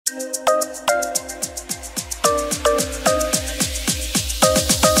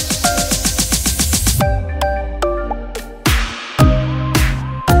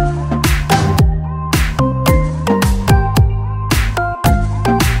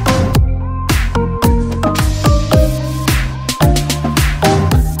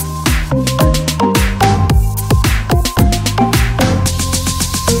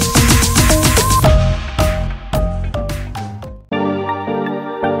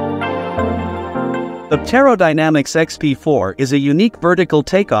The PteroDynamics X-P4 is a unique vertical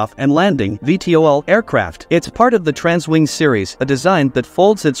takeoff and landing (VTOL) aircraft. It's part of the Transwing series, a design that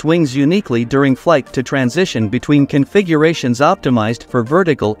folds its wings uniquely during flight to transition between configurations optimized for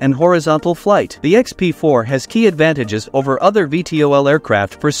vertical and horizontal flight. The X-P4 has key advantages over other VTOL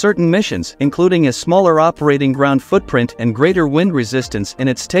aircraft for certain missions, including a smaller operating ground footprint and greater wind resistance in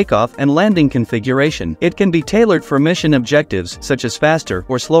its takeoff and landing configuration. It can be tailored for mission objectives such as faster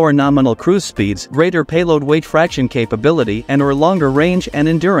or slower nominal cruise speeds, greater payload weight fraction capability, and/or longer range and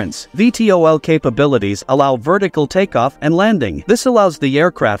endurance. VTOL capabilities allow vertical takeoff and landing. This allows the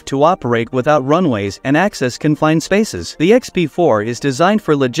aircraft to operate without runways and access confined spaces. The X-P4 is designed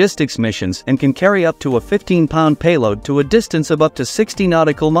for logistics missions and can carry up to a 15-pound payload to a distance of up to 60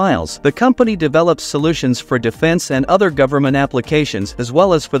 nautical miles. The company develops solutions for defense and other government applications as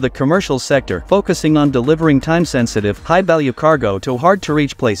well as for the commercial sector, focusing on delivering time-sensitive, high-value cargo to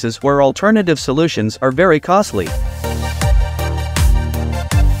hard-to-reach places where alternative solutions are very costly.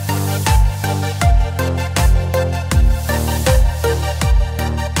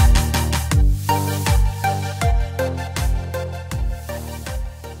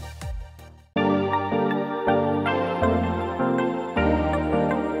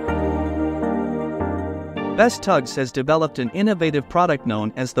 Best Tugs has developed an innovative product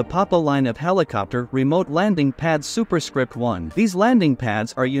known as the Papa line of helicopter remote landing pads Superscript 1. These landing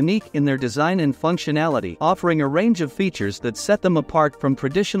pads are unique in their design and functionality, offering a range of features that set them apart from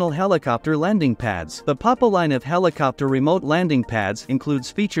traditional helicopter landing pads. The Papa line of helicopter remote landing pads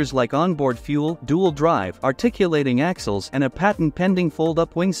includes features like onboard fuel, dual drive, articulating axles, and a patent-pending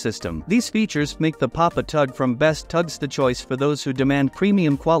fold-up wing system. These features make the Papa Tug from Best Tugs the choice for those who demand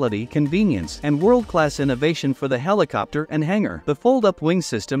premium quality, convenience, and world-class innovation for the helicopter and hangar. The fold-up wing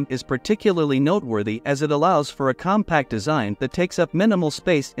system is particularly noteworthy as it allows for a compact design that takes up minimal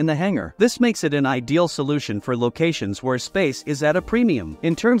space in the hangar. This makes it an ideal solution for locations where space is at a premium.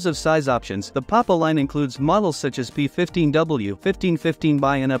 In terms of size options, the Papa line includes models such as P15W, 1515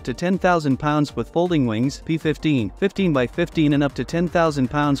 by and up to 10,000 pounds with folding wings, P15, 15 by 15 and up to 10,000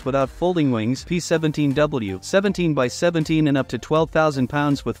 pounds without folding wings, P17W, 17 by 17 and up to 12,000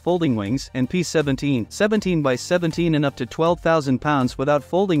 pounds with folding wings, and P17, 17 by 17 and up to 12,000 pounds without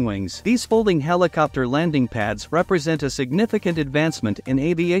folding wings. These folding helicopter landing pads represent a significant advancement in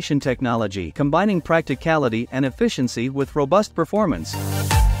aviation technology, combining practicality and efficiency with robust performance.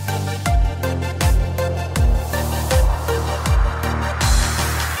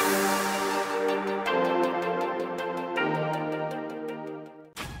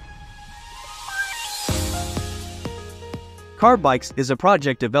 Karbikes is a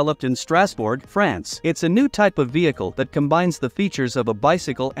project developed in Strasbourg, France. It's a new type of vehicle that combines the features of a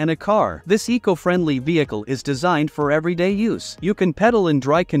bicycle and a car. This eco-friendly vehicle is designed for everyday use. You can pedal in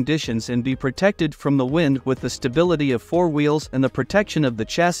dry conditions and be protected from the wind with the stability of four wheels and the protection of the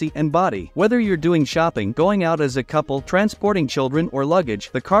chassis and body. Whether you're doing shopping, going out as a couple, transporting children or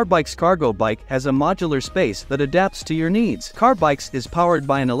luggage, the Karbikes cargo bike has a modular space that adapts to your needs. Karbikes is powered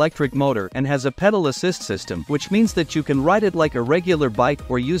by an electric motor and has a pedal assist system, which means that you can ride it like a regular bike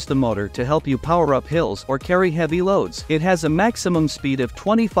or use the motor to help you power up hills or carry heavy loads. It has a maximum speed of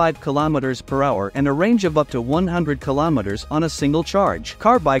 25 km per hour and a range of up to 100 km on a single charge.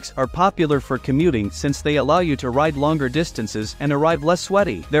 Karbikes are popular for commuting since they allow you to ride longer distances and arrive less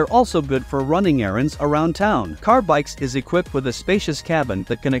sweaty. They're also good for running errands around town. Karbikes is equipped with a spacious cabin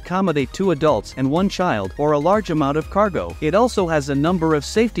that can accommodate 2 adults and 1 child or a large amount of cargo. It also has a number of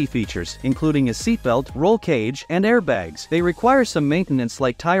safety features, including a seatbelt, roll cage, and airbags. They require some maintenance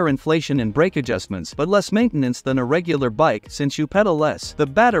like tire inflation and brake adjustments, but less maintenance than a regular bike since you pedal less. The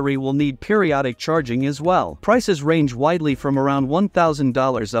battery will need periodic charging as well. Prices range widely from around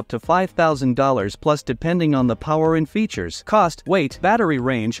 $1,000 up to $5,000 plus depending on the power and features. Cost, weight, battery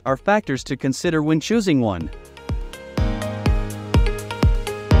range are factors to consider when choosing one.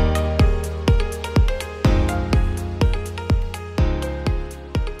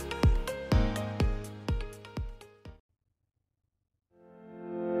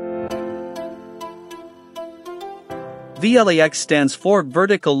 VLEX stands for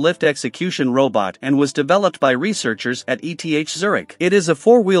Vertical Lift Execution Robot and was developed by researchers at ETH Zurich. It is a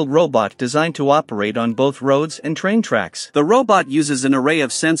four-wheeled robot designed to operate on both roads and train tracks. The robot uses an array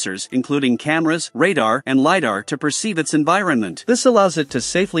of sensors, including cameras, radar, and LiDAR, to perceive its environment. This allows it to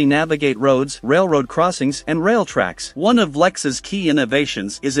safely navigate roads, railroad crossings, and rail tracks. One of VLEX's key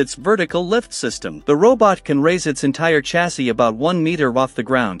innovations is its vertical lift system. The robot can raise its entire chassis about 1 meter off the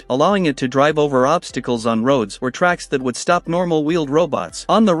ground, allowing it to drive over obstacles on roads or tracks that would would stop normal wheeled robots.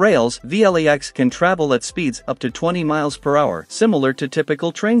 On the rails, VLEX can travel at speeds up to 20 miles per hour, similar to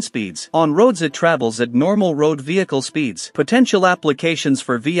typical train speeds. On roads it travels at normal road vehicle speeds. Potential applications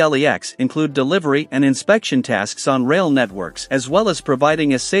for VLEX include delivery and inspection tasks on rail networks, as well as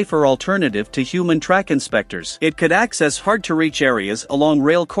providing a safer alternative to human track inspectors. It could access hard-to-reach areas along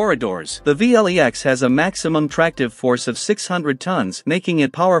rail corridors. The VLEX has a maximum tractive force of 600 tons, making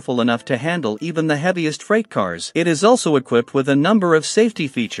it powerful enough to handle even the heaviest freight cars. It is also equipped with a number of safety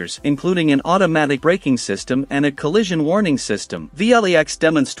features, including an automatic braking system and a collision warning system. VLEX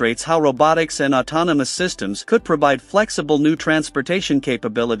demonstrates how robotics and autonomous systems could provide flexible new transportation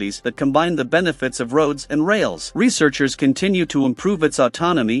capabilities that combine the benefits of roads and rails. Researchers continue to improve its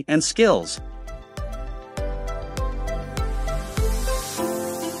autonomy and skills.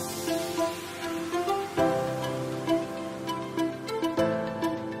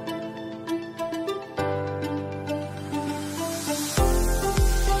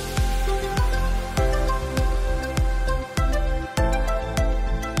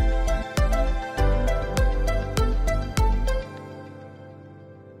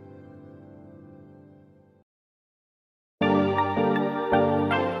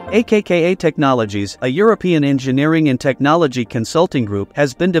 AKKA Technologies, a European engineering and technology consulting group,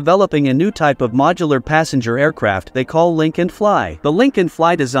 has been developing a new type of modular passenger aircraft they call Link and Fly. The Link and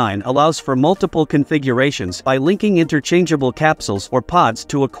Fly design allows for multiple configurations by linking interchangeable capsules or pods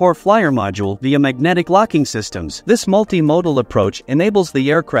to a core flyer module via magnetic locking systems. This multimodal approach enables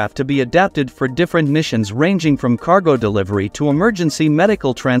the aircraft to be adapted for different missions ranging from cargo delivery to emergency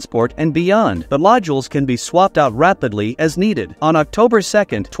medical transport and beyond. The modules can be swapped out rapidly as needed. On October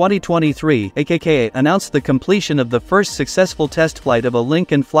 2, 2023, AKKA announced the completion of the first successful test flight of a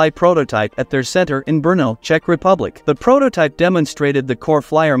Link and Fly prototype at their center in Brno, Czech Republic. The prototype demonstrated the core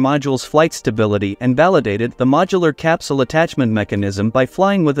flyer module's flight stability and validated the modular capsule attachment mechanism by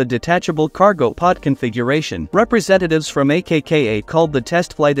flying with a detachable cargo pod configuration. Representatives from AKKA called the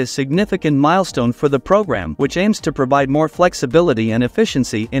test flight a significant milestone for the program, which aims to provide more flexibility and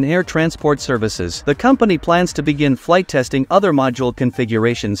efficiency in air transport services. The company plans to begin flight testing other module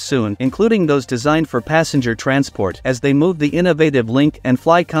configurations soon, including those designed for passenger transport, as they move the innovative Link and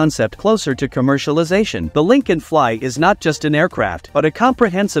Fly concept closer to commercialization. The Link and Fly is not just an aircraft, but a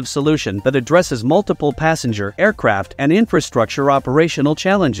comprehensive solution that addresses multiple passenger, aircraft, and infrastructure operational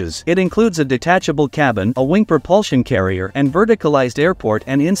challenges. It includes a detachable cabin, a wing propulsion carrier, and verticalized airport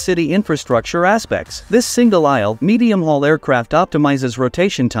and in-city infrastructure aspects. This single-aisle, medium-haul aircraft optimizes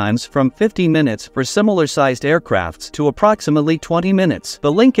rotation times from 50 minutes for similar-sized aircrafts to approximately 20 minutes.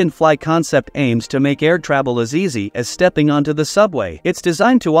 The Link and Fly concept aims to make air travel as easy as stepping onto the subway. It's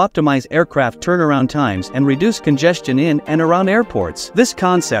designed to optimize aircraft turnaround times and reduce congestion in and around airports. This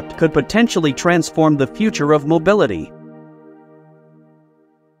concept could potentially transform the future of mobility.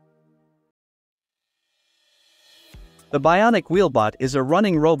 The BionicWheelBot is a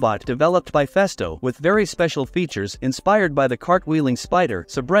running robot developed by Festo with very special features inspired by the cartwheeling spider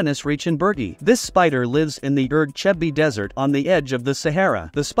Sabrenus reichenbergii. This spider lives in the Urg Chebbi Desert on the edge of the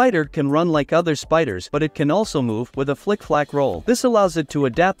Sahara. The spider can run like other spiders, but it can also move with a flick-flack roll. This allows it to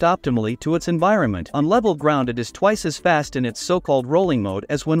adapt optimally to its environment. On level ground it is twice as fast in its so-called rolling mode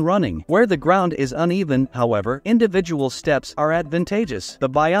as when running. Where the ground is uneven, however, individual steps are advantageous. The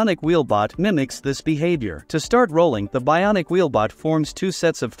BionicWheelBot mimics this behavior. To start rolling, the BionicWheelBot forms two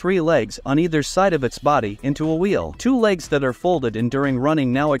sets of 3 legs on either side of its body into a wheel. 2 legs that are folded and during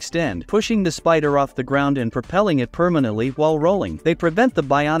running now extend, pushing the spider off the ground and propelling it permanently while rolling. They prevent the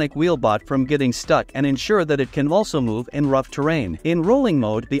BionicWheelBot from getting stuck and ensure that it can also move in rough terrain. In rolling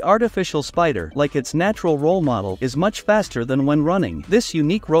mode, the artificial spider, like its natural role model, is much faster than when running. This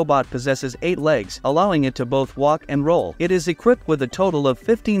unique robot possesses 8 legs, allowing it to both walk and roll. It is equipped with a total of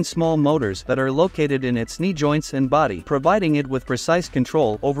 15 small motors that are located in its knee joints and body, providing it with precise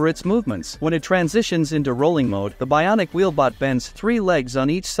control over its movements. When it transitions into rolling mode, the BionicWheelBot bends 3 legs on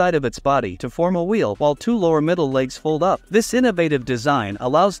each side of its body to form a wheel, while 2 lower middle legs fold up. This innovative design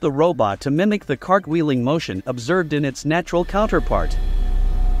allows the robot to mimic the cartwheeling motion observed in its natural counterpart.